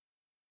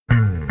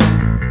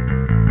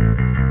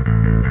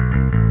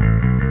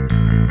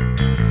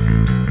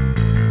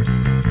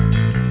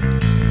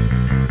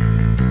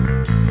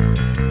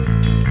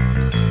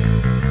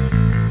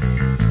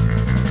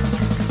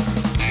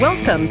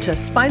Welcome to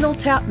Spinal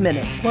Tap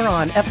Minute. We're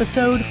on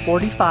episode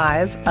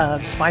 45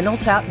 of Spinal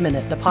Tap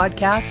Minute, the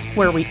podcast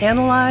where we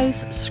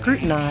analyze,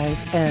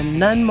 scrutinize, and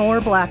none more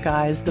black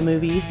eyes the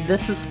movie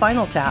This is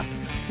Spinal Tap,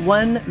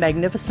 one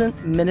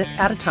magnificent minute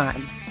at a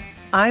time.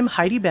 I'm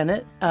Heidi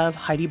Bennett of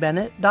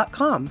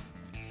HeidiBennett.com.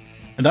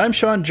 And I'm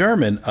Sean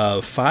German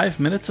of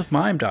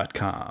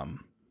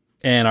 5minutesofmime.com.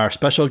 And our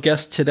special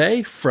guest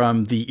today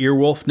from the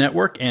Earwolf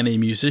Network and a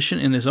musician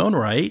in his own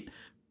right,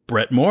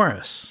 Brett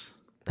Morris.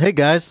 Hey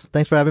guys,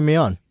 thanks for having me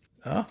on.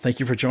 Oh,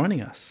 thank you for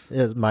joining us.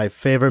 It's my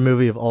favorite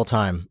movie of all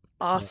time.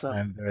 Awesome. So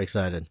I'm very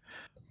excited.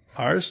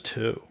 Ours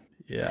too.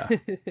 Yeah.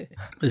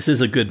 This is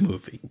a good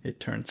movie, it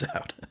turns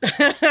out.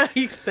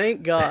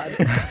 Thank God.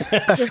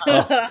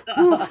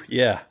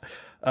 Yeah.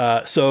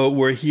 So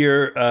we're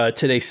here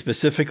today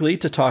specifically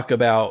to talk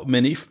about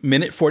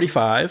minute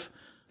 45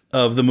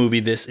 of the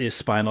movie This is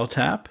Spinal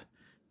Tap.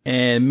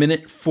 And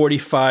minute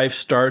 45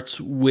 starts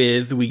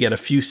with, we get a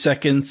few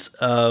seconds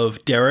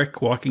of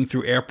Derek walking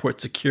through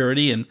airport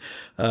security, and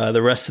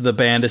the rest of the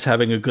band is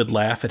having a good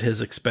laugh at his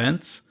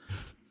expense.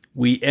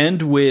 We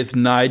end with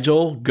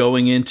Nigel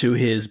going into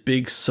his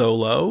big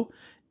solo,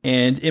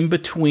 and in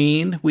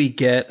between, we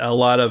get a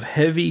lot of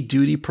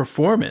heavy-duty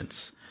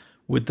performance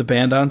with the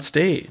band on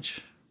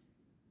stage.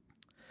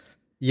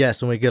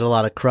 Yes, and we get a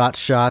lot of crotch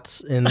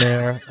shots in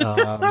there.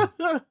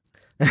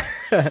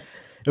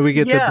 And we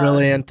get the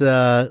brilliant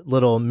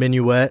little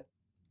minuet,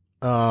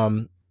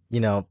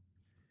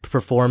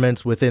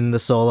 performance within the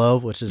solo,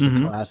 which is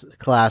a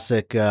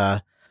classic,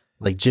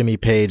 like Jimmy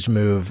Page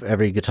move.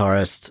 Every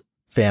guitarist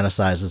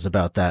fantasizes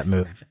about that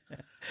move,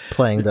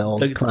 playing the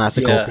old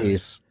classical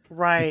piece.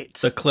 Right.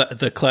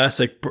 The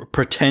classic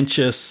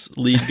pretentious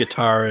lead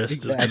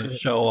guitarist is going to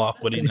show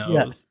off what he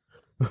knows.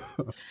 Yeah.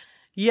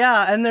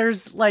 Yeah, and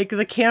there's like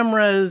the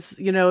cameras,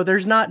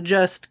 there's not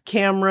just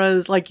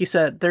cameras, like you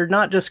said, they're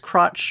not just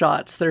crotch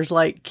shots. There's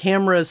like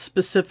cameras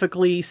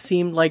specifically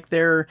seem like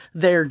they're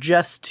there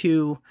just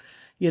to,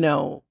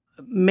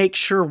 make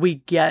sure we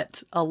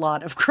get a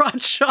lot of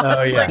crotch shots.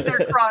 Oh, yeah. Like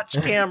they're crotch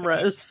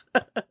cameras.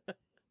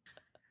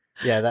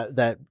 Yeah,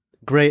 that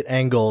great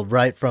angle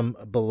right from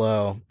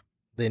below.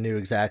 They knew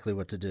exactly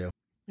what to do.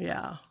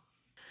 Yeah.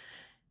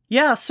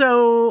 Yeah,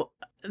 so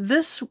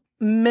this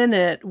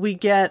minute we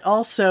get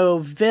also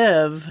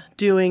Viv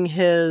doing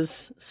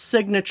his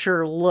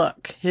signature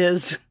look,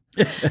 his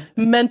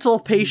mental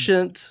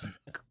patient.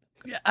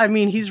 I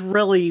mean, he's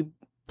really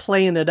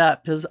playing it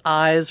up. His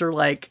eyes are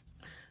like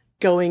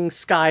going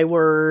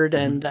skyward,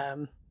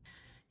 and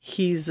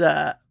he's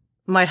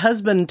my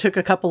husband took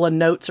a couple of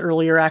notes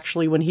earlier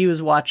actually when he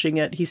was watching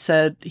it. He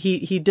said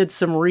he did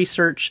some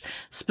research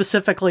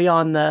specifically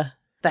on the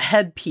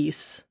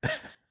headpiece.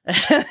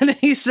 And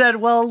he said,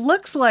 well, it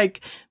looks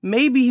like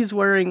maybe he's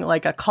wearing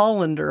like a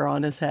colander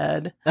on his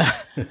head.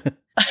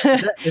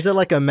 Is it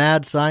like a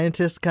mad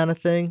scientist kind of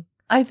thing?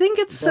 I think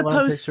it's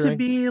supposed to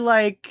be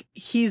like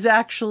he's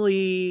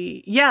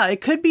actually, it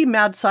could be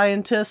mad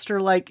scientist,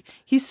 or like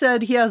he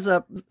said he has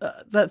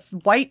that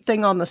white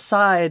thing on the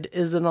side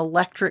is an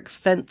electric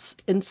fence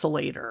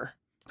insulator.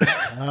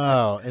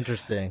 Oh,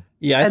 interesting.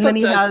 Yeah, and then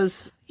he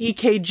has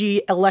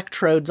EKG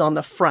electrodes on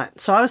the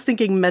front. So I was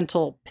thinking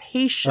mental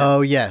patient.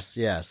 Oh, yes.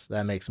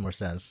 That makes more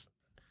sense.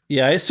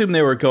 Yeah, I assume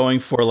they were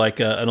going for like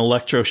an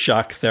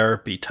electroshock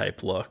therapy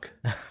type look.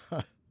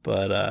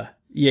 But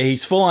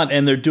he's full on,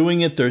 and they're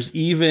doing it. There's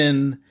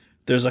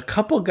a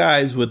couple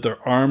guys with their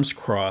arms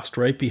crossed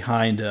right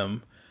behind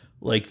him.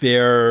 Like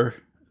they're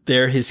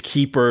his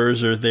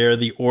keepers, or they're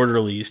the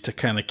orderlies to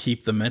kind of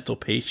keep the mental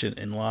patient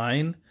in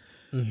line.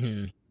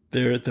 Mm-hmm.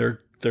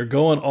 They're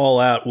going all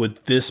out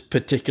with this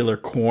particular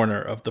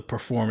corner of the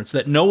performance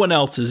that no one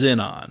else is in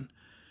on.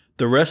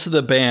 The rest of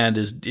the band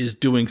is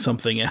doing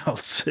something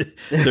else.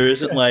 There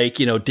isn't like,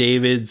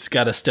 David's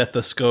got a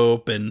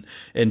stethoscope and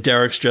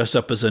Derek's dressed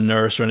up as a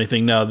nurse or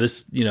anything. No,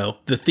 this,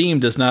 the theme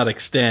does not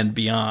extend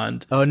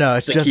beyond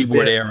it's the just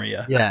keyboard Viv.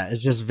 area. Yeah,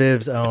 it's just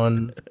Viv's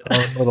own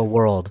little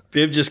world.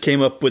 Viv just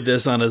came up with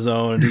this on his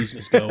own, and he's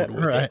just going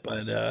with right.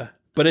 it.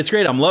 But it's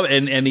great. I'm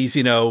loving it. And he's,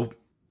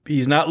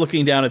 he's not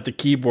looking down at the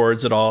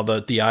keyboards at all.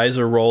 The eyes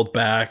are rolled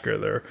back,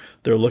 or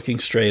they're looking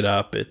straight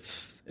up.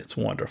 It's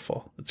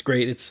wonderful. It's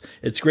great.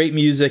 It's great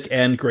music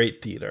and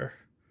great theater.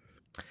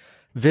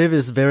 Viv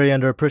is very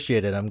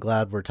underappreciated. I'm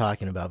glad we're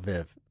talking about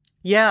Viv.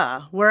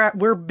 Yeah,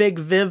 we're big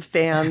Viv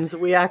fans.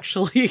 We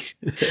actually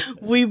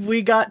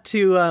we got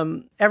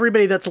to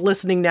everybody that's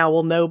listening now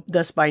will know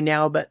this by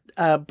now, but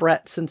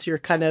Brett, since you're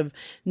kind of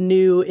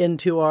new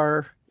into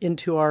our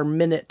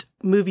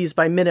movies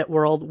by minute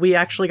world, we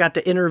actually got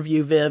to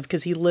interview Viv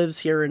because he lives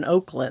here in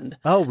Oakland.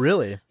 Oh,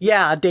 really?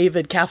 Yeah,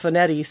 David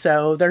Caffanetti.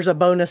 So there's a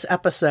bonus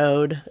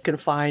episode you can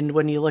find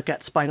when you look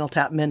at Spinal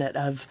Tap Minute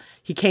of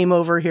he came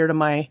over here to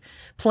my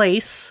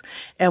place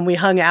and we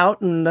hung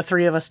out and the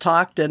three of us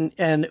talked and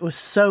it was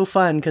so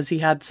fun because he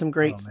had some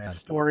great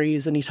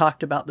stories and he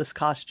talked about this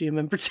costume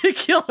in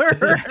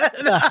particular.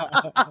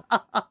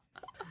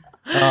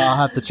 I'll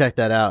have to check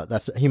that out.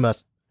 He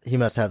must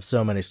have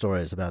so many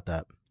stories about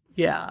that.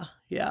 Yeah.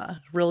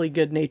 Really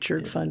good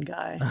natured, fun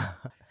guy.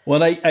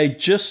 Well, I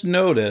just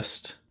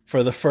noticed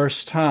for the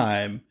first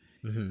time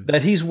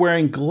that he's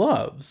wearing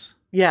gloves.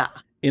 Yeah.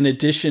 In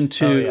addition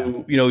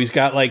to, he's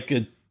got like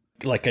a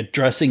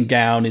dressing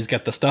gown. He's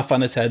got the stuff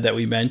on his head that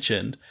we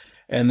mentioned.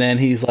 And then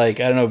he's like,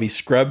 I don't know if he's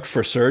scrubbed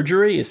for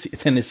surgery. Is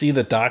he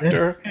the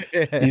doctor?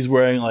 He's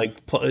wearing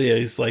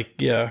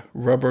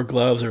rubber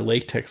gloves or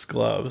latex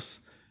gloves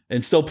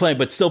and still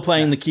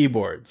playing the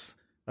keyboards.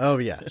 Oh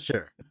yeah,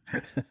 sure.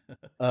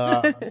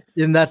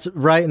 And that's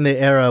right in the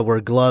era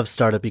where gloves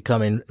started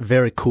becoming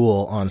very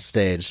cool on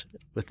stage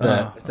with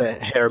the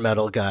hair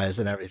metal guys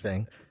and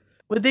everything.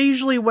 Would they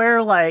usually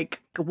wear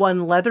like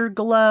one leather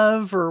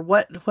glove, or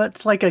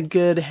what's like a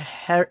good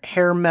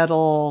hair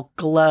metal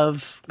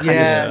glove kind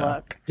of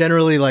look?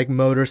 Generally like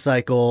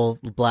motorcycle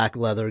black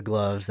leather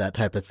gloves, that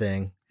type of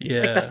thing. Yeah.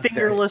 Like the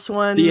fingerless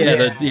one.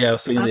 I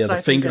was thinking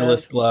the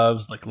fingerless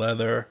gloves, like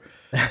leather.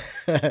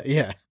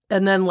 Yeah.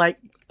 And then like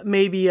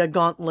maybe a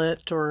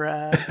gauntlet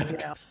or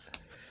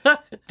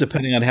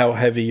depending on how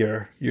heavy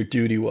your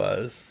duty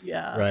was.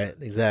 Yeah. Right,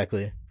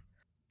 exactly.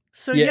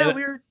 So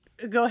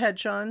go ahead,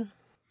 Sean.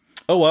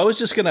 Oh, I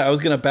was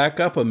gonna back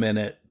up a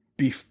minute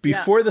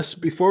before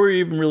we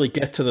even really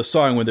get to the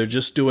song, when they're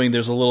just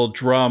there's a little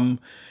drum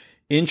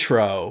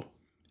intro,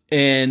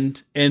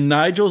 and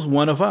Nigel's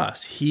one of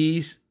us.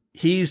 He's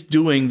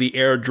doing the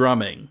air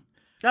drumming.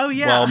 Oh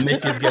yeah. While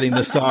Mick is getting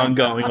the song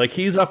going, like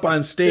he's up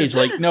on stage.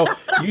 Like, no,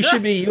 you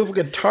have a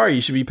guitar you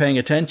should be paying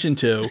attention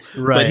to.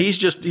 Right. But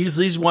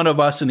he's one of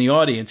us in the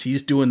audience.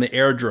 He's doing the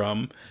air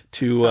drum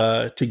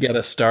to get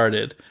us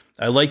started.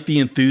 I like the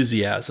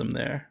enthusiasm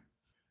there.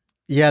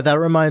 Yeah, that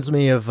reminds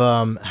me of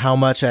how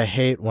much I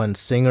hate when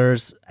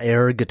singers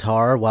air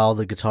guitar while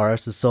the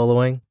guitarist is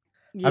soloing.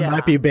 Yeah. I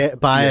might be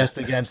biased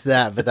against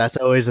that, but that's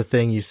always a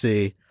thing you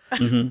see.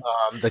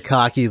 The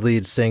cocky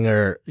lead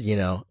singer,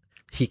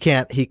 he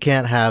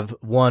can't have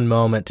one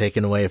moment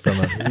taken away from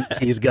him.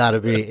 He's got to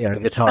be air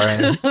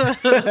guitaring.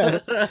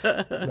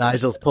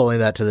 Nigel's pulling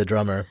that to the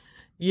drummer.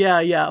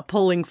 Yeah,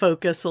 pulling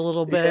focus a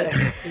little bit.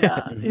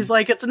 Yeah. He's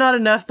like, it's not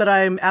enough that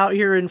I'm out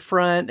here in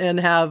front and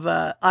have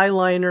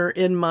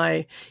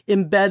eyeliner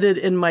embedded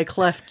in my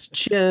cleft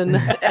chin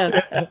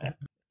and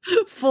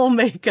full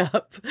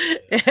makeup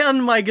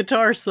and my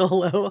guitar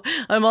solo.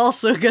 I'm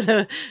also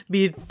gonna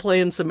be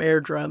playing some air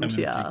drums.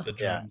 The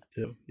drums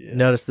too. Yeah.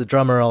 Notice the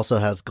drummer also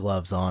has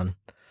gloves on.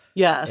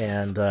 Yes.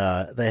 And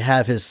they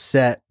have his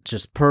set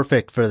just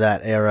perfect for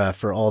that era,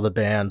 for all the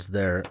bands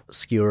they're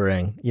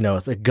skewering,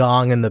 with the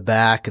gong in the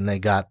back, and they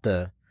got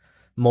the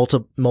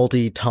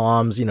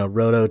multi-toms,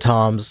 roto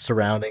toms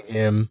surrounding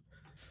him.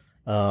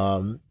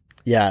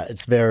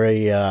 It's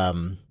very,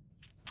 what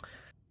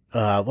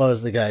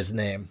was the guy's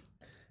name?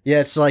 Yeah,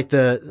 it's like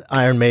the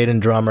Iron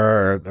Maiden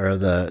drummer or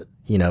the,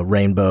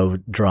 Rainbow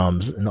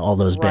drums and all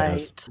those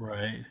bands.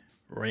 Right.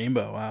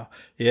 Rainbow, wow.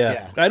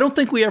 Yeah. I don't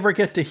think we ever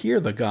get to hear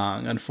the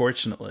gong,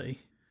 unfortunately.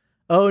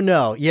 Oh,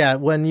 no. Yeah,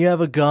 when you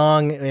have a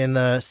gong in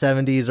the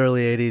 70s,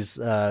 early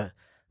 80s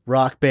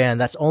rock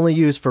band, that's only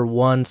used for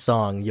one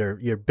song,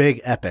 your big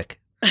epic.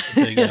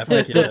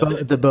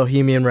 The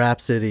Bohemian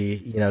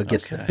Rhapsody,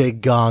 gets the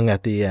big gong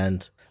at the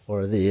end,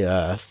 or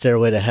the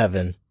Stairway to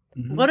Heaven.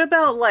 What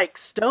about like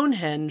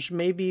Stonehenge?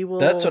 Maybe we'll.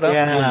 That's what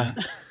I'm.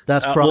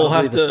 That's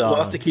probably we'll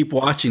have to keep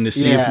watching to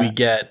see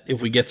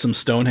if we get some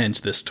Stonehenge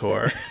this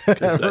tour,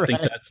 because I think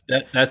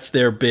that's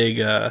their big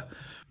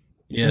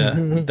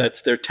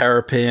that's their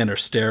Terrapin or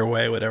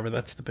Stairway, whatever.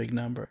 That's the big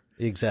number.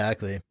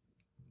 Exactly.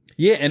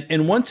 Yeah,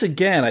 and once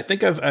again, I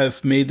think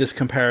I've made this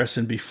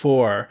comparison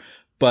before,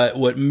 but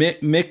what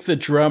Mick the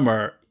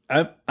drummer,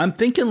 I'm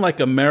thinking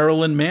like a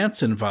Marilyn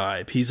Manson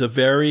vibe. He's a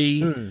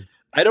very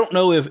I don't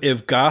know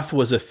if goth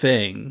was a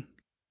thing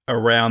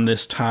around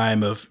this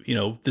time of,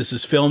 this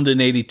is filmed in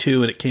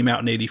 82 and it came out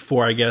in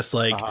 84, I guess,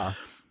 like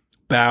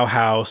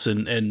Bauhaus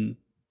and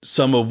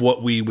some of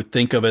what we would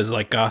think of as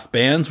like goth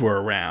bands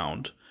were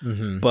around.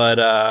 But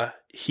I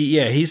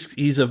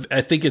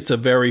think it's a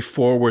very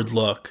forward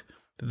look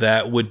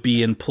that would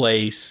be in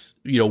place,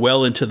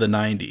 well into the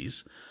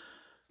 90s.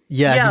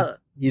 Yeah.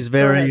 He's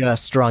very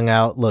strung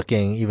out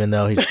looking, even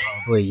though he's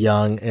probably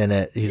young in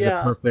it. He's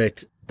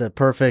the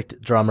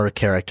perfect drummer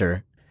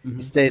character.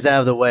 He stays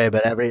out of the way,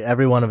 but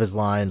every one of his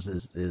lines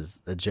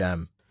is a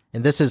gem.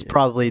 And this is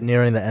probably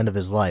nearing the end of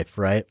his life,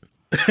 right?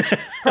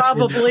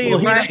 Probably.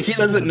 Right? He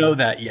doesn't know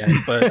that yet,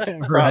 but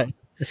right.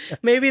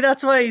 Maybe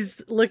that's why he's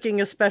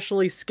looking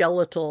especially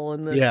skeletal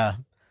in this. Yeah.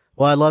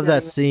 Well, I love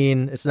that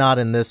scene. It's not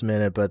in this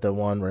minute, but the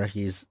one where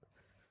he's,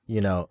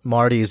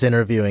 Marty's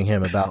interviewing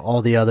him about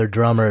all the other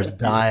drummers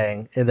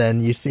dying, and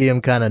then you see him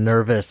kind of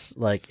nervous.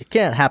 Like, it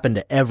can't happen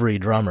to every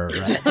drummer,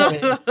 right?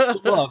 The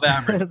law of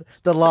average.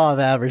 The law of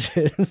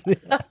averages.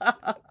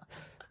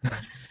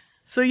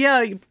 So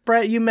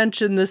Brett, you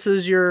mentioned this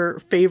is your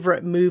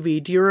favorite movie.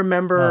 Do you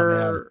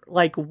remember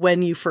like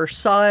when you first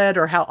saw it,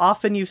 or how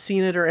often you've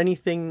seen it, or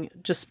anything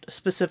just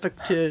specific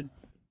to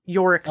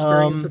your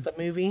experience with the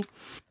movie?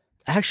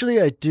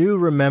 Actually, I do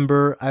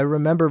remember. I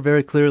remember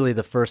very clearly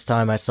the first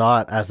time I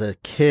saw it as a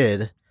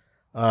kid.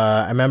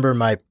 I remember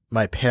my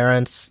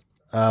parents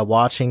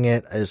watching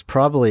it is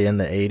probably in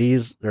the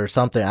 80s or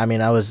something. I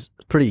mean, I was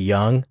pretty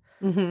young,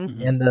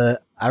 and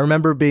I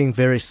remember being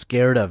very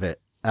scared of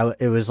it.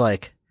 It was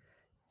like,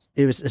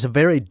 it's a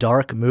very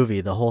dark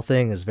movie. The whole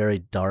thing is very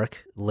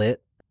dark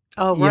lit.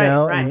 Oh,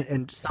 right, right.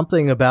 And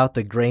something about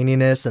the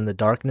graininess and the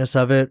darkness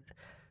of it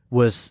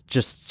was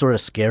just sort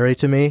of scary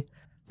to me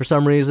for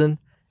some reason.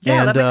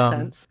 Yeah, that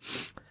makes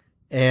sense.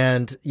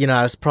 And,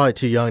 I was probably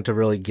too young to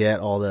really get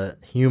all the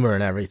humor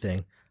and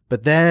everything.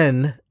 But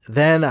then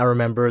I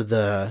remember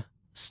the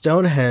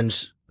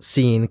Stonehenge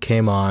scene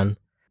came on,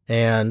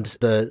 and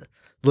the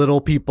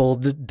little people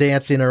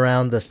dancing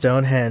around the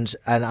Stonehenge,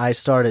 and I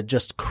started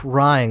just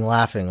crying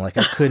laughing. Like,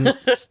 I couldn't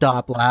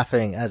stop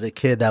laughing as a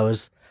kid. That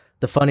was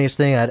the funniest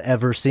thing I'd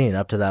ever seen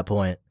up to that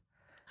point.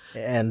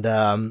 And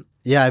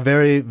I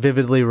very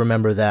vividly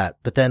remember that.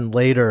 But then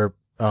later,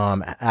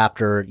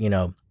 after,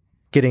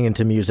 getting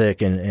into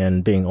music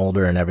and being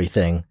older and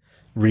everything,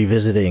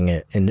 revisiting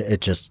it, and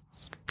it just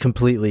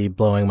completely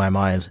blowing my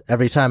mind.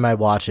 Every time I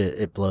watch it,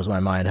 it blows my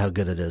mind how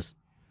good it is.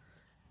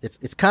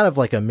 It's kind of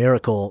like a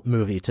miracle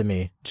movie to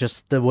me.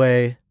 Just the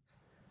way,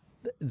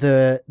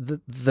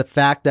 the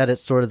fact that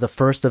it's sort of the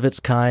first of its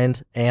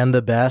kind and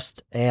the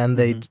best, and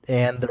they're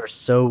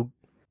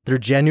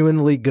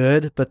genuinely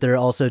good, but they're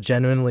also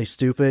genuinely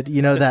stupid.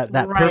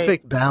 That Right.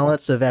 perfect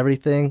balance of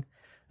everything,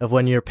 of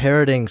when you're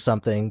parroting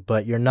something,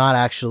 but you're not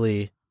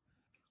actually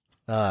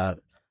bad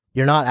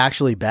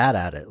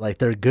at it. Like,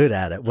 they're good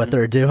at it. What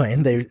they're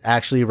doing, they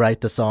actually write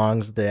the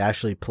songs, they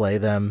actually play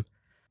them,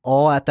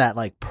 all at that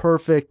like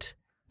perfect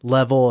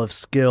level of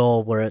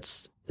skill where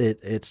it's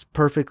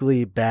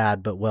perfectly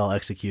bad but well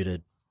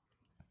executed.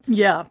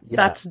 Yeah,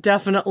 that's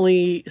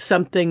definitely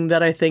something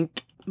that I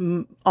think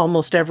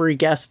almost every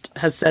guest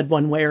has said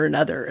one way or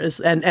another,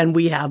 and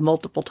we have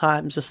multiple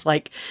times, just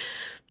like,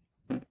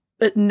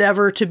 it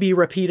never to be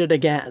repeated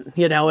again.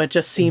 It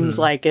just seems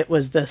like it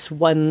was this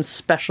one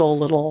special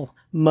little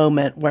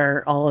moment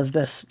where all of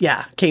this,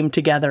 came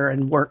together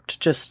and worked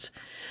just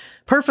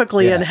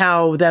perfectly, and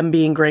how them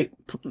being great,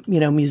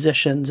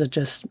 musicians,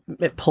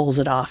 it pulls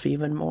it off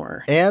even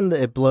more. And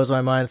it blows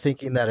my mind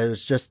thinking that it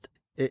was just,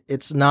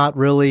 it's not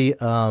really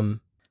an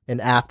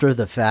after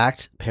the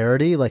fact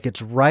parody. Like,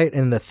 it's right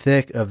in the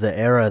thick of the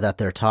era that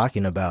they're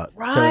talking about.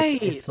 Right.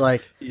 So it's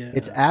like,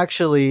 it's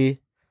actually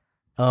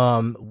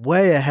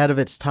way ahead of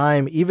its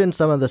time. Even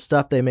some of the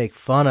stuff they make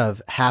fun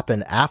of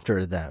happened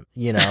after them.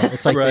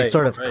 It's like they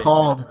sort of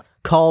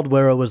called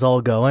where it was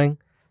all going.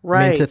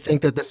 Right. I mean, to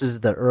think that this is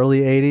the early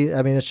 80s,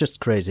 I mean, it's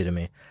just crazy to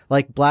me.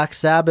 Like, Black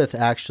Sabbath,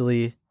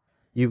 actually,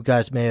 you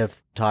guys may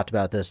have talked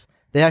about this.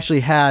 They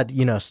actually had,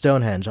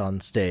 Stonehenge on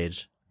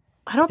stage.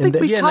 I don't think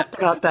we've talked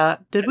about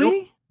that. Did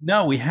we?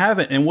 No, we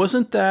haven't. And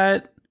wasn't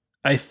that,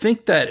 I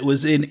think that it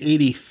was in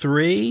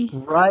 83.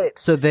 Right.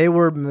 So they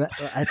were,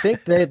 I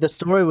think the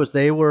story was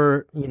they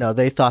were,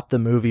 they thought the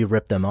movie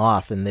ripped them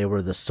off and they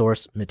were the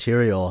source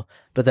material.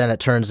 But then it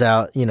turns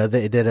out,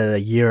 they did it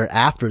a year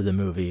after the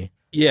movie.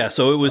 Yeah,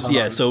 so it was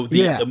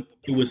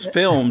it was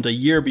filmed a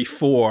year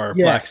before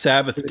Black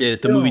Sabbath did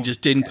it. The movie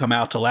just didn't come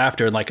out till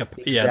after.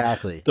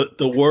 Exactly.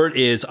 The word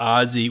is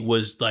Ozzy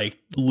was like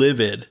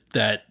livid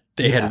that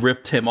they had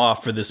ripped him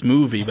off for this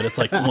movie, but it's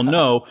like, well,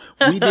 no,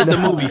 we did the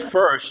movie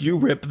first. You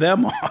ripped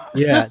them off.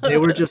 Yeah, they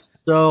were just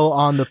so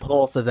on the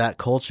pulse of that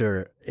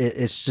culture.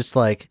 It's just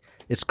like,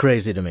 it's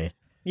crazy to me.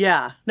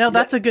 Yeah, no,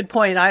 that's a good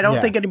point. I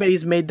don't think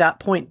anybody's made that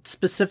point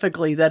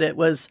specifically, that it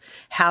was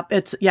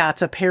it's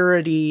a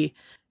parody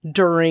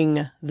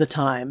during the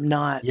time,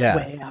 not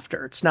way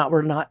after. It's not,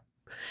 we're not,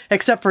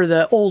 except for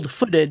the old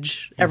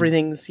footage,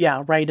 everything's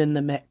right in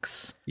the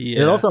mix.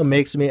 It also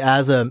makes me,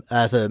 as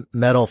a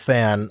metal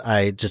fan,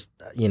 I just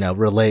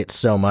relate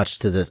so much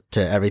to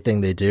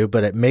everything they do,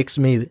 but it makes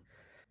me,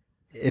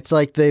 it's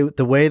like the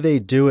way they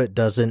do it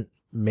doesn't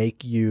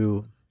make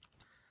you,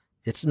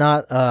 it's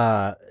not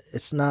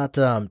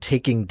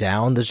taking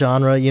down the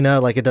genre,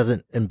 like, it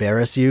doesn't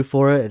embarrass you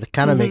for it. It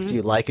kind of makes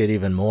you like it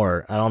even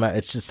more. I don't know,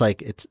 it's just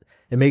like,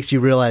 it makes you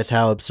realize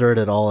how absurd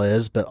it all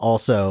is, but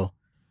also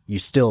you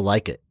still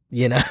like it,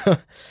 Yeah.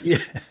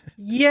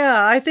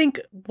 Yeah, I think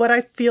what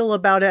I feel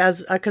about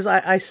it, because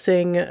I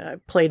sing, I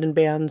played in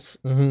bands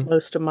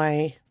most of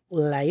my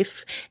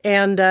life,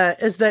 and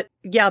is that,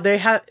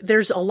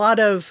 there's a lot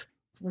of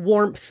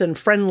warmth and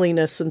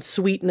friendliness and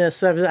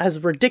sweetness. As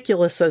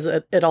ridiculous as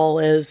it all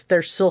is,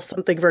 there's still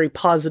something very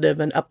positive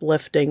and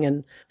uplifting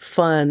and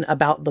fun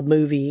about the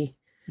movie.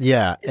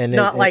 Yeah. And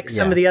not like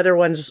some of the other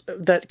ones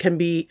that can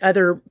be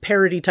other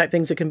parody type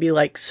things that can be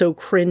like so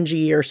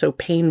cringy or so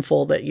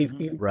painful that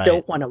you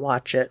don't want to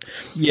watch it.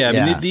 Yeah.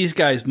 I mean, these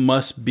guys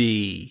must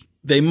be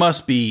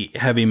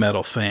heavy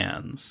metal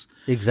fans.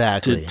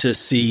 Exactly. To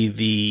see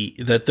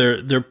that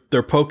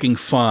they're poking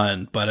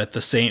fun, but at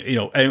the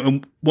same,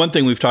 and one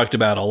thing we've talked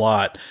about a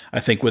lot, I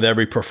think, with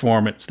every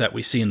performance that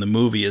we see in the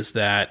movie is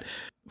that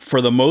for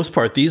the most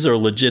part, these are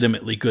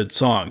legitimately good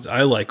songs.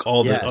 I like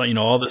all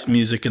all this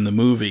music in the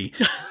movie.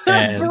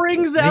 And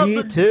brings out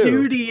the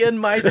duty in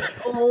my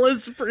soul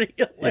is pretty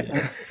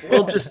hilarious.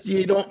 Well, just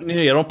you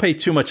don't pay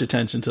too much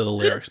attention to the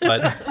lyrics,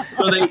 but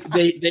so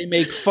they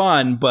make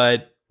fun,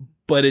 but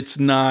it's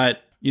not,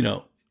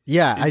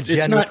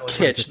 it's not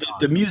kitsch.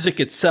 The music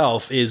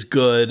itself is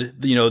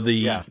good.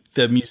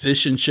 The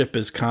musicianship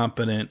is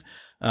competent.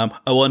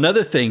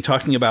 Another thing,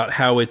 talking about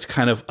how it's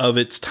kind of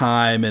its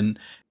time and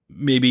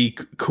maybe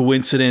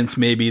coincidence,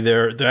 maybe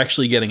they're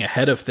actually getting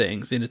ahead of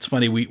things. And it's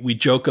funny, we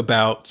joke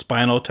about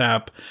Spinal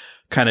Tap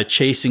kind of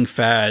chasing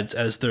fads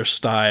as their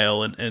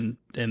style and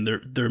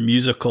their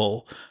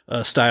musical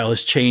style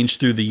has changed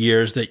through the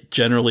years, that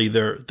generally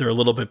they're a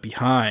little bit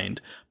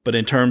behind. But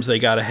in terms they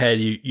got ahead,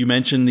 you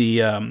mentioned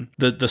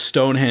the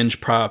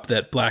Stonehenge prop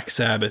that Black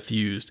Sabbath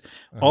used.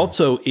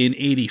 Also in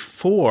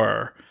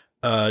 '84,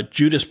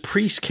 Judas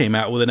Priest came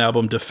out with an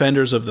album,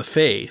 Defenders of the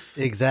Faith.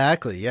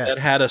 Exactly, yes.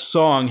 That had a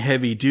song,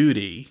 Heavy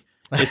Duty.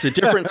 It's a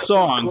different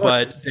song,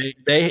 but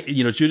they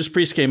Judas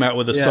Priest came out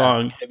with a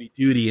song, Heavy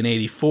Duty, in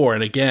 '84.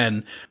 And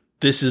again,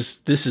 this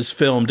is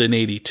filmed in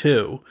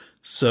 '82.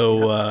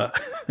 So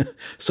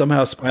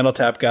somehow Spinal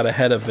Tap got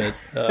ahead of it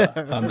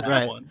on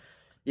that one.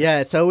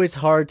 Yeah, it's always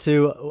hard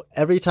to,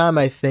 every time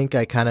I think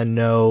I kind of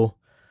know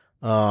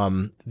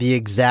the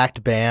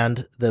exact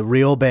band, the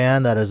real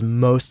band that is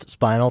most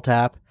Spinal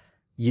Tap,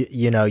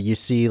 you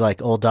see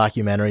like old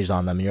documentaries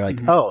on them, and you're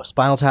like, oh,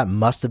 Spinal Tap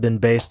must have been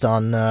based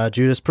on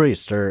Judas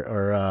Priest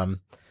or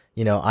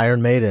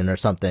Iron Maiden or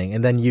something.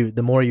 And then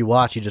the more you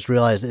watch, you just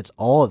realize it's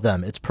all of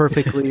them. It's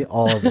perfectly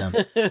all of them.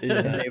 And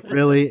they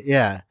really,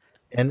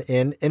 And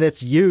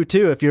it's you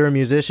too. If you're a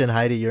musician,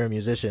 Heidi, you're a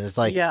musician. It's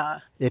like,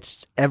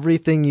 it's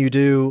everything you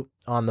do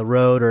on the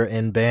road or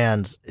in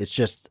bands. It's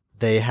just,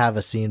 they have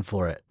a scene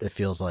for it. It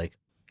feels like.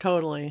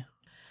 Totally.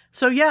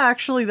 So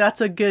actually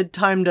that's a good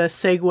time to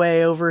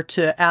segue over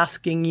to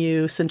asking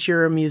you, since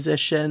you're a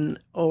musician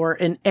or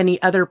in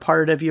any other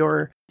part of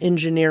your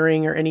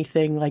engineering or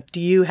anything, like, do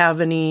you have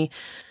any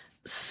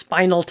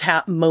Spinal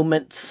Tap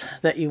moments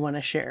that you want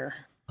to share?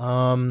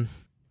 I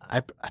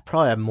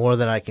probably have more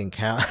than I can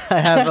count. I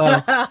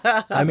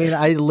have,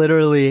 I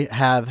literally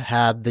have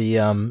had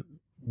the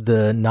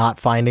not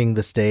finding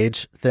the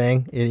stage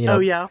thing,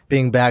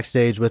 being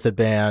backstage with a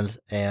band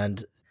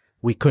and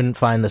we couldn't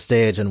find the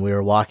stage and we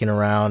were walking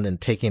around and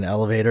taking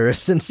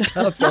elevators and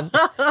stuff. And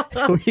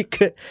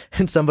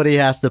and somebody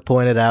has to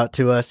point it out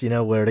to us,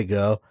 where to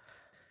go.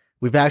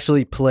 I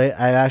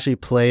actually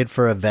played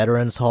for a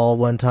veterans hall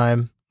one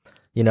time,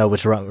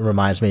 which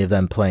reminds me of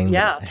them playing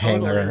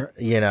Hangar,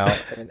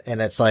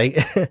 and it's like,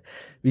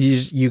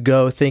 you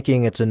go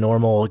thinking it's a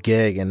normal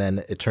gig. And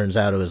then it turns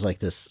out it was like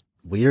this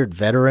weird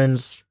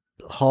veterans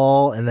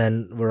hall. And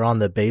then we're in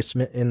the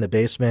basement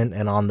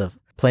and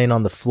playing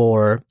on the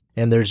floor.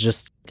 And there's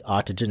just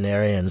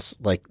octogenarians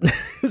like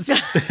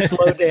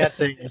slow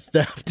dancing and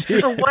stuff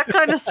too. What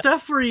kind of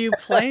stuff were you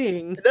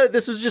playing? No,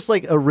 this was just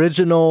like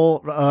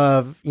original,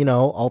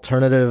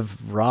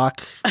 alternative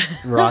rock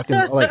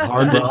and like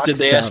hard rock. Did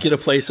they ask you to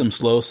play some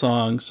slow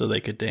songs so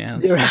they could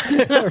dance?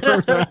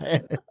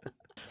 Right.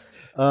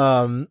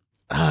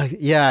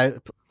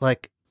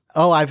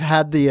 I've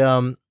had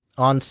the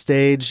on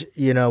stage,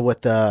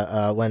 with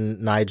the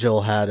when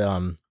Nigel had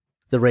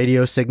the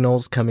radio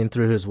signals coming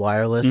through his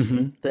wireless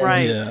thing.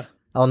 Right. Yeah.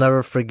 I'll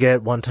never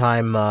forget one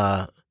time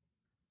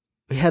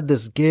we had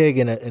this gig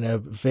in a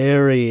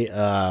very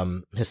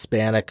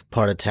Hispanic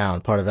part of town,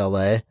 part of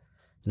LA,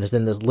 and it's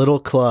in this little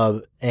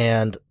club,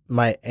 and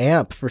my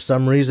amp for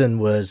some reason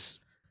was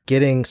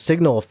getting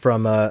signal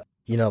from a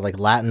like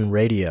Latin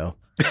radio.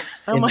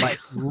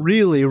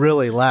 Really,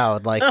 really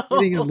loud. Like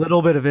getting a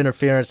little bit of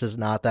interference is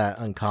not that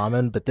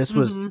uncommon, but this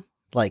was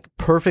like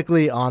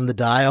perfectly on the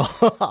dial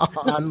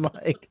on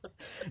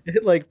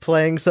like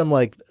playing some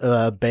like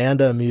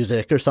banda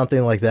music or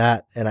something like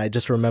that. And I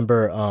just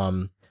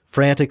remember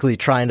frantically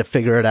trying to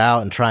figure it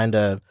out and trying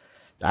to,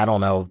 I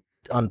don't know,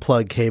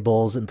 unplug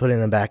cables and putting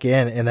them back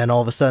in. And then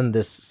all of a sudden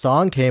this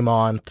song came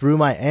on through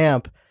my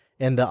amp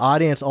and the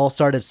audience all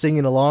started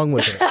singing along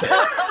with it.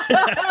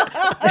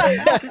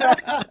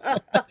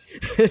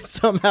 It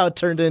somehow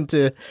turned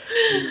into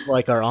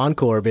like our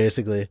encore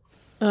basically.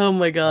 Oh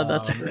my God,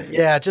 that's great.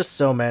 Yeah, just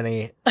so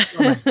many.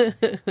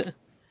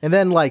 And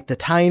then like the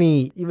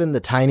tiny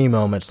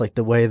moments, like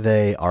the way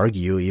they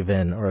argue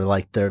even, or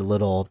like their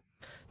little,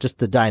 just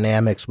the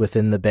dynamics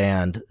within the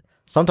band.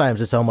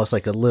 Sometimes it's almost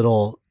like a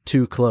little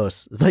too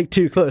close. It's like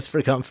too close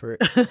for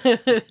comfort.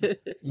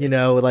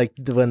 Like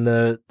when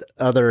the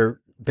other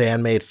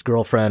bandmate's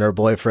girlfriend or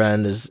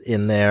boyfriend is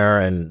in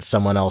there and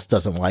someone else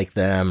doesn't like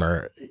them,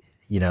 or,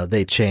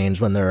 they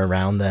change when they're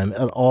around them.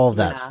 All of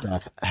that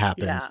stuff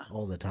happens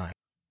all the time.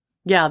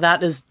 Yeah,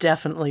 that is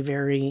definitely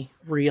very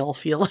real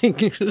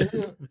feeling.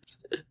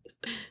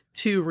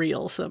 Too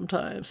real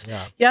sometimes.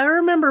 Yeah, I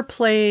remember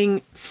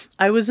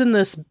I was in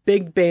this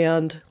big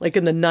band, like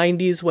in the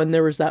 90s when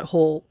there was that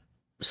whole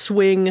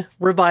swing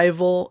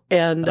revival.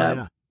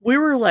 And we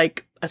were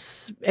like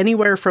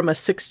anywhere from a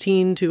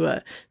 16 to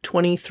a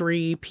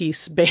 23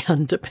 piece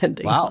band,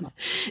 depending on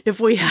if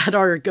we had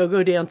our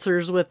go-go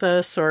dancers with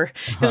us, or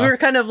because we were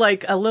kind of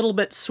like a little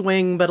bit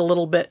swing, but a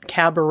little bit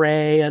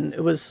cabaret, and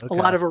it was a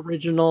lot of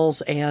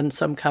originals and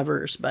some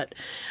covers. But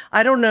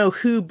I don't know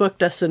who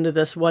booked us into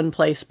this one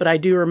place, but I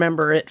do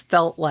remember it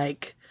felt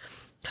like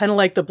kind of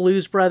like the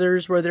Blues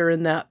Brothers, where they're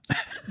in that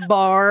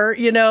bar,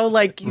 you know,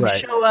 like you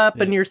show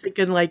up and you're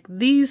thinking like,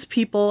 these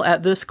people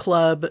at this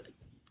club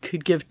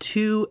could give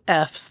two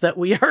Fs that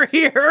we are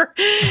here.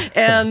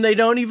 And they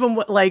don't even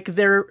like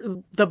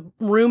the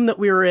room that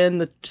we were in,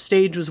 the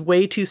stage was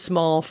way too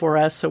small for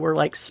us. So we're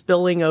like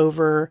spilling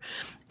over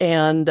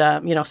and,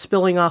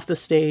 spilling off the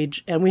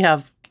stage. And we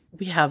have,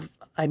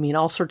 I mean,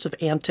 all sorts of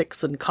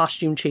antics and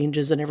costume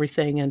changes and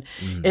everything. And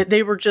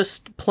they were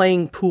just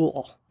playing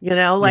pool. You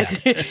know,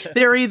 like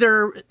they're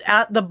either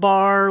at the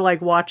bar,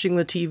 like watching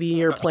the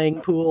TV or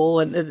playing pool,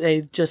 and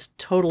they just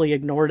totally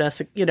ignored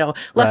us. You know,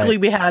 luckily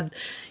we had,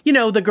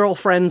 the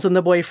girlfriends and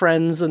the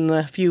boyfriends and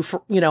the few,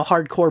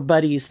 hardcore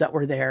buddies that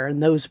were there.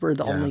 And those were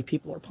the only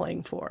people we're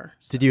playing for.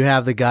 So. Did you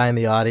have the guy in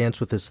the audience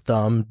with his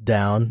thumb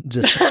down?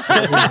 Just my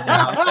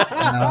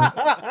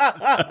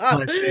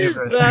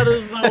favorite. That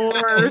is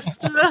the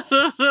worst.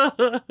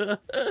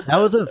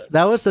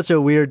 That was such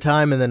a weird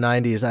time in the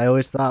 90s. I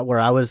always thought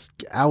where I was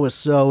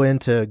so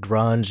into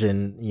grunge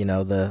and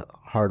the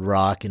hard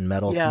rock and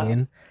metal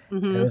scene.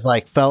 Mm-hmm. It was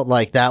like felt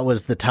like that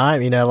was the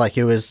time, like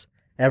it was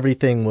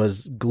everything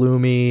was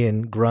gloomy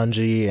and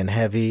grungy and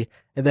heavy,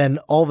 and then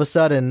all of a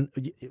sudden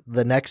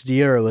the next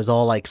year it was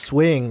all like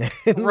swing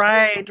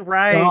right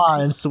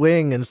and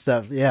swing and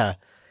stuff. It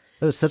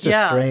was such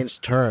a strange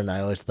turn.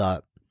 I always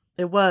thought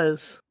it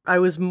was. I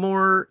was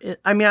more,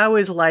 I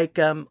always like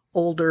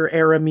older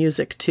era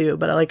music too,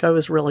 but I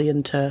was really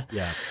into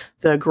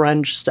the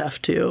grunge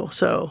stuff too.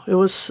 So it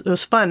was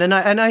fun. And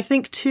I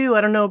think too,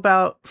 I don't know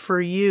about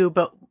for you,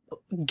 but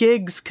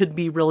gigs could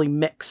be really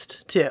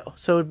mixed too.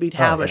 So we'd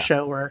have a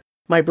show where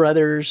my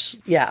brother's,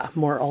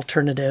 more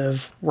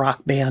alternative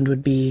rock band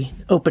would be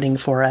opening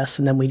for us.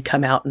 And then we'd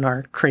come out in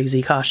our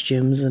crazy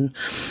costumes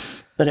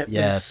but it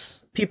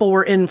was, people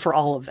were in for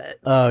all of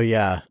it. Oh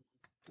yeah.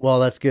 Well,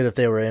 that's good if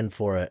they were in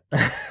for it.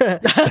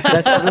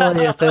 That's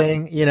definitely a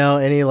thing.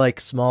 Any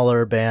like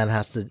smaller band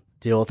has to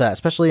deal with that.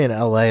 Especially in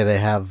LA, they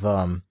have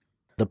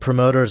the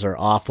promoters are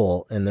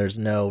awful and there's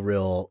no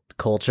real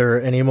culture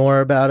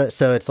anymore about it.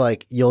 So it's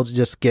like you'll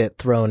just get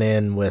thrown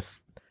in with,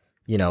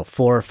 4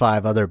 or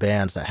 5 other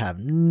bands that have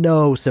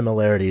no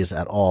similarities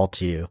at all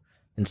to you.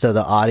 And so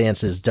the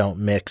audiences don't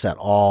mix at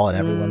all, and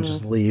everyone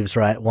just leaves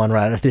one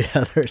right after the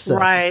other. So,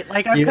 right.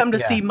 Like I've come to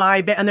see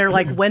my band, and they're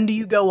like, when do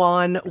you go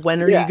on?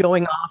 When are you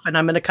going off? And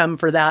I'm going to come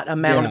for that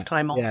amount of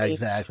time only. Yeah,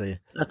 exactly.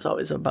 That's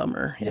always a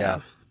bummer.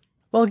 Yeah.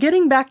 Well,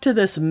 getting back to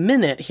this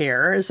minute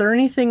here, is there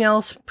anything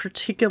else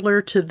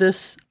particular to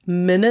this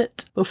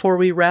minute before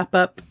we wrap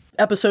up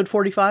episode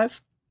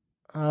 45?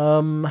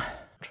 I'm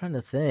trying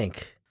to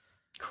think.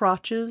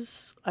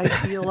 Crotches. I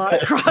see a lot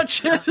of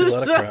crotches.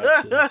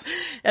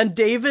 And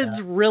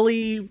David's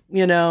really,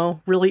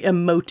 really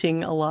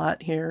emoting a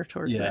lot here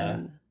towards the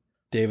end.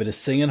 David is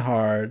singing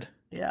hard.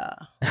 Yeah.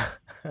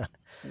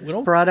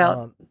 Brought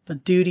out the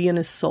duty in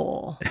his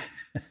soul.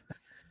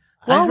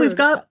 Well, we've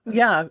got,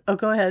 Oh,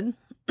 go ahead.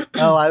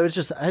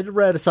 I'd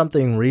read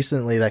something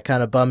recently that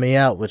kind of bummed me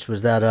out, which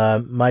was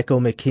that Michael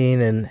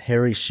McKean and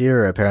Harry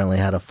Shearer apparently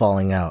had a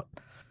falling out.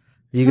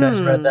 You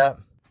guys read that?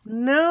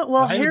 No,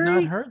 well, I have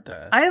not heard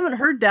that. I haven't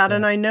heard that,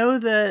 and I know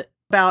that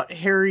about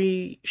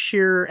Harry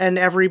Shearer and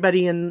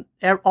everybody, and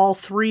all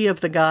 3 of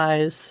the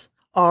guys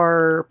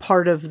are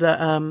part of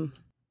the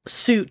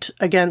suit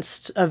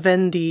against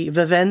Vivendi.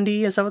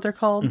 Is that what they're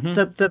called? Mm-hmm.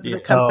 The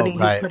company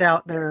who put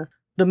out the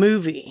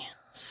movie.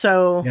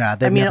 So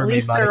at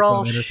least they're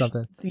all or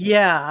something.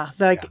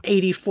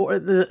 84.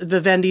 The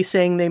Vivendi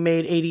saying they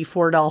made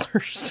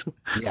 $84.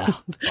 Yeah.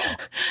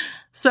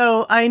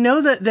 So I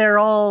know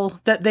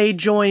that they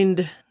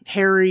joined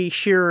Harry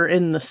Shearer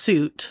in the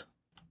suit.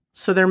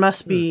 So there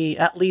must be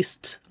at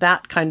least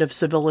that kind of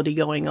civility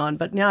going on.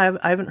 But I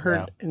haven't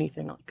heard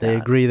anything like that. They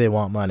agree they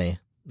want money.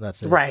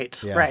 That's it.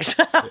 Right, right.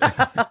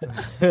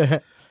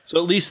 So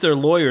at least their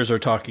lawyers are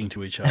talking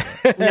to each other.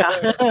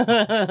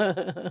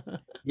 Yeah.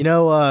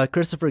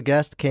 Christopher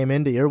Guest came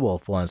into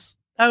Earwolf once.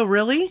 Oh,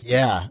 really?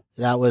 Yeah.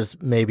 That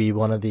was maybe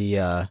one of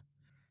the,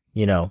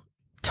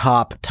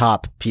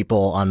 top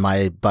people on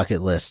my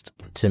bucket list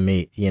to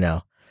meet,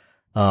 so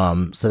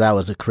that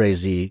was a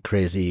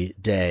crazy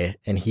day.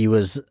 And he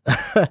was,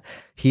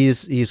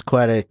 he's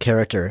quite a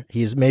character.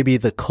 He's maybe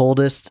the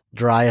coldest,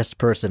 driest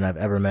person I've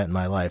ever met in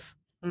my life.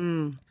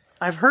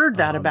 I've heard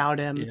that about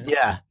him.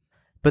 Yeah.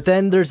 But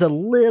then there's a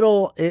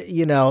little,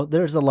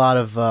 there's a lot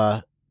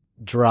of,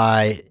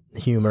 dry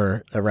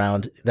humor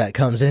around that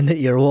comes into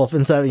Earwolf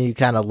and stuff. And you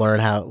kind of learn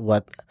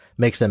what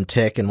makes them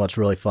tick and what's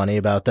really funny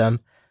about them.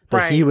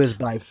 But he was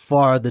by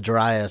far the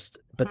driest.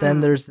 But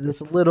then there's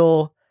this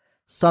little,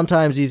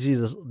 sometimes you see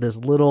this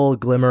little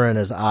glimmer in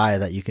his eye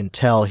that you can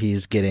tell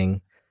he's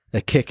getting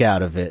a kick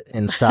out of it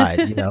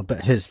inside,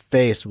 but his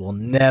face will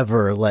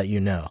never let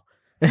you know.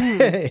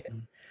 That's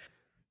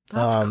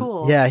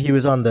cool. Yeah, he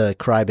was on the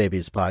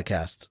Crybabies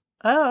podcast.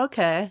 Oh,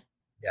 okay.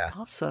 Yeah.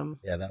 Awesome.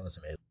 Yeah, that was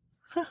amazing.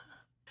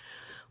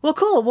 Well,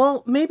 cool.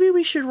 Well, maybe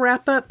we should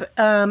wrap up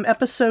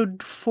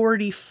episode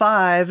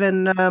 45.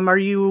 And are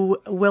you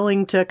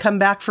willing to come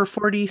back for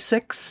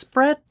 46,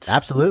 Brett?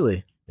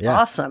 Absolutely. Yeah.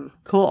 Awesome.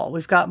 Cool.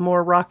 We've got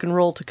more rock and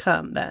roll to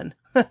come then.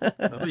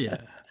 Oh, yeah.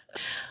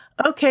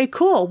 Okay,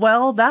 cool.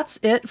 Well, that's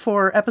it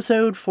for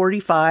episode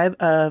 45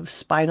 of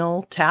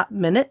Spinal Tap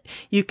Minute.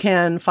 You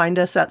can find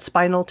us at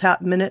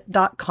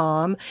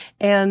spinaltapminute.com.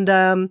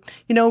 And,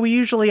 we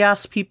usually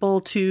ask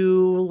people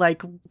to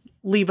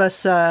leave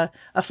us a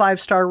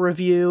 5-star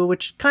review,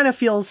 which kind of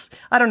feels,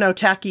 I don't know,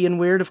 tacky and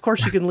weird. Of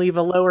course, you can leave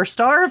a lower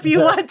star if you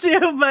want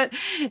to, but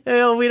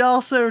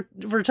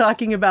we're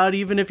talking about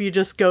even if you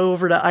just go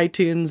over to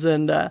iTunes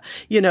and,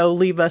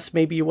 leave us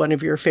maybe one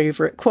of your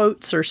favorite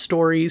quotes or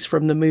stories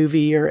from the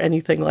movie or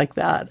anything like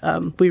that.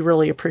 We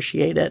really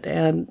appreciate it.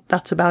 And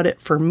that's about it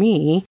for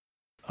me.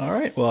 All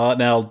right. Well,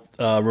 now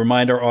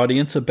remind our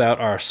audience about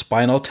our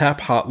Spinal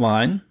Tap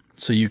hotline.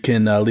 So you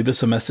can leave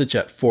us a message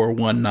at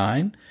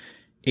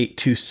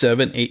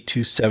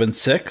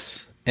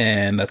 419-827-8276,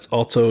 and that's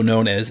also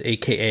known as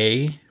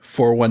AKA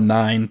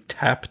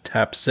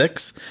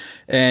 419-TAP-TAP-6.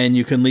 And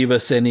you can leave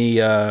us any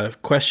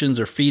questions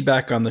or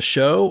feedback on the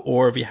show,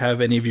 or if you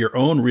have any of your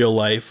own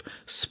real-life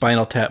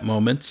Spinal Tap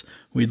moments,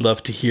 we'd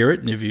love to hear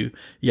it. And if you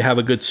have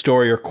a good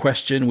story or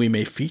question, we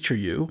may feature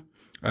you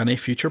on a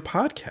future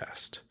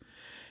podcast.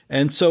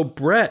 And so,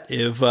 Brett,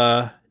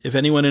 if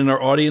anyone in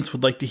our audience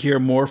would like to hear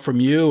more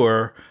from you,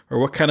 or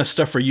what kind of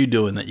stuff are you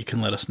doing that you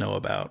can let us know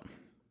about?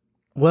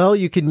 Well,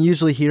 you can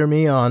usually hear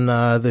me on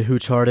the Who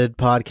Charted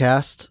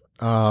podcast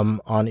on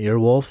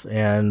Earwolf,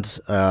 and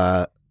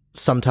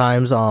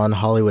sometimes on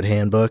Hollywood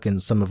Handbook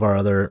and some of our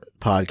other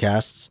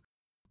podcasts.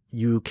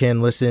 You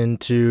can listen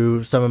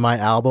to some of my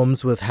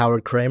albums with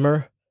Howard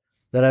Kramer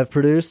that I've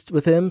produced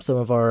with him, some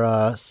of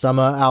our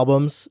Summer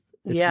albums.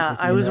 Yeah,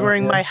 I was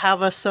wearing my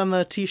Have a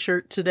Summer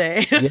t-shirt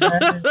today.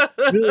 Yeah,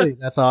 really?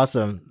 That's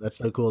awesome. That's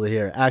so cool to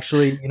hear.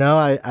 Actually,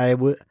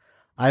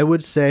 I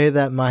would say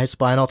that my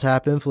Spinal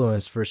Tap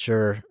influence for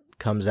sure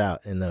comes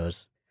out in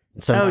those.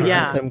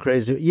 Some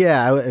crazy.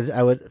 Yeah,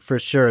 I would for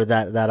sure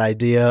that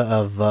idea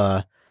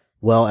of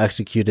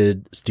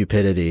well-executed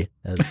stupidity,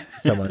 as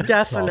someone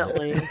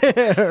definitely.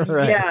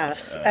 Right.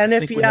 Yes, and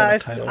if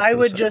I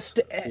would just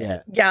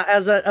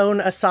as an own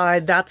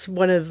aside, that's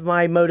one of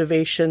my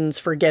motivations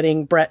for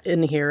getting Brett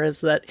in here, is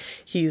that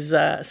he's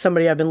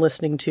somebody I've been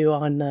listening to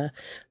on a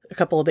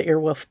couple of the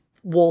Earwolf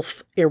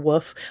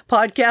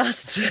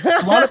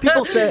podcasts. A lot of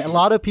people say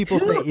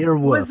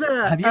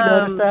Earwolf. Have you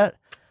noticed that?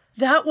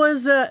 That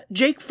was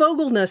Jake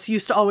Fogelness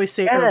used to always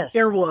say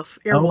Earwolf.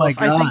 Oh my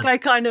God. I think I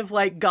kind of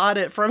got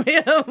it from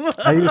him.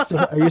 I used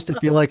to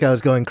feel like I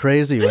was going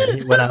crazy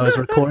when I was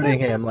recording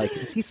him. Like,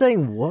 is he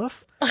saying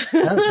woof?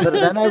 But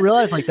then I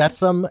realized that's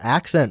some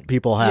accent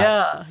people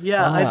have.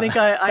 Yeah. I think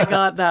I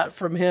got that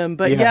from him.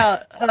 But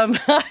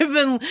I've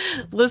been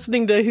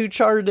listening to Who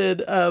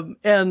Charted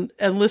and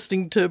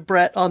listening to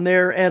Brett on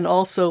there, and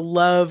also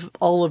love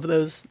all of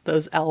those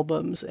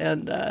albums.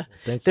 And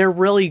they're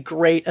really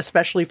great,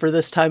 especially for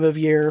this time of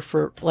year,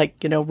 for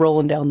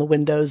rolling down the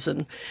windows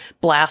and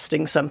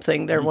blasting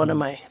something. They're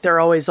they're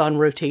always on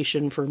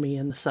rotation for me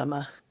in the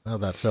summer. Oh,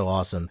 that's so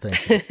awesome.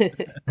 Thank you.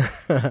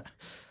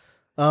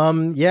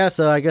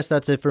 So I guess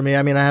that's it for me.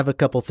 I mean, I have a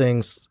couple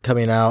things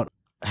coming out.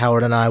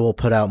 Howard and I will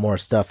put out more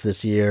stuff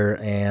this year,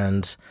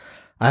 and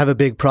I have a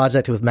big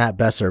project with Matt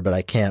Besser, but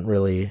I can't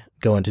really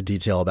go into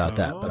detail about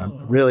that. But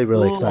I'm really,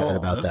 really excited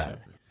about that.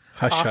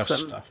 Hush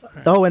stuff.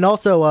 Oh, and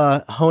also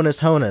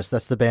Honus.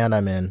 That's the band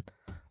I'm in.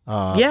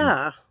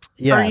 Yeah.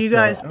 Are you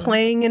guys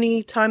playing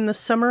any time this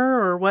summer,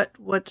 or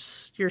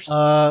what's your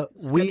schedule?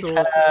 We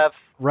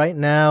have right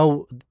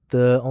now.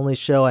 The only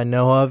show I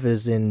know of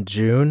is in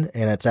June,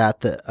 and it's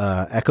at the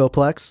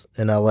Echoplex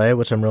in LA,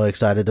 which I'm really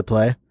excited to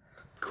play.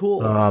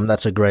 Cool.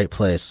 That's a great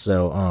place.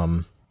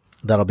 So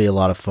that'll be a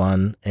lot of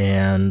fun.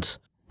 And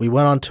we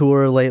went on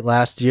tour late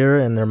last year,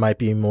 and there might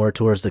be more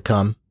tours to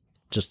come.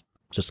 Just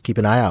keep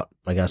an eye out,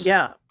 I guess.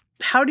 Yeah.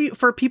 How do you,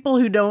 for people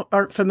who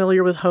aren't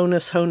familiar with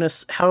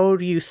Honus, how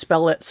do you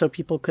spell it so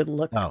people could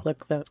look that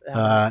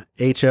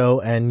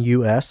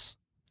Honus,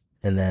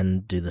 and then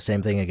do the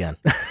same thing again.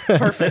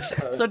 Perfect.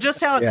 So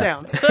just how it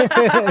sounds.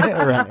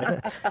 Right.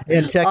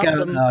 And check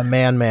out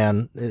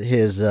Man,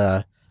 his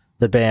the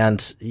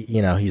band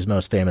he's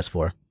most famous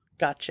for.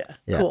 Gotcha.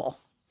 Yeah. Cool.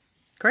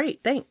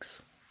 Great.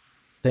 Thanks.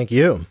 Thank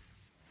you.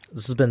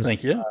 This has been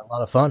a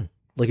lot of fun.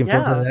 Looking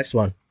forward to the next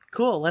one.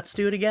 Cool. Let's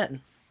do it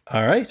again.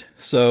 All right.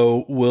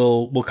 So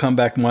we'll come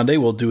back Monday.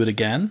 We'll do it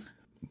again.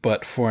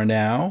 But for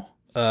now,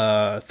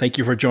 thank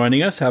you for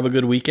joining us. Have a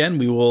good weekend.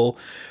 We will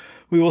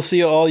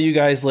see all you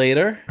guys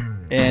later.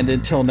 And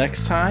until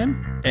next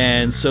time,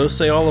 and so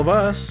say all of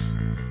us,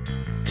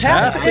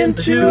 tap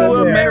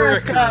into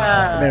America.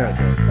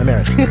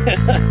 America.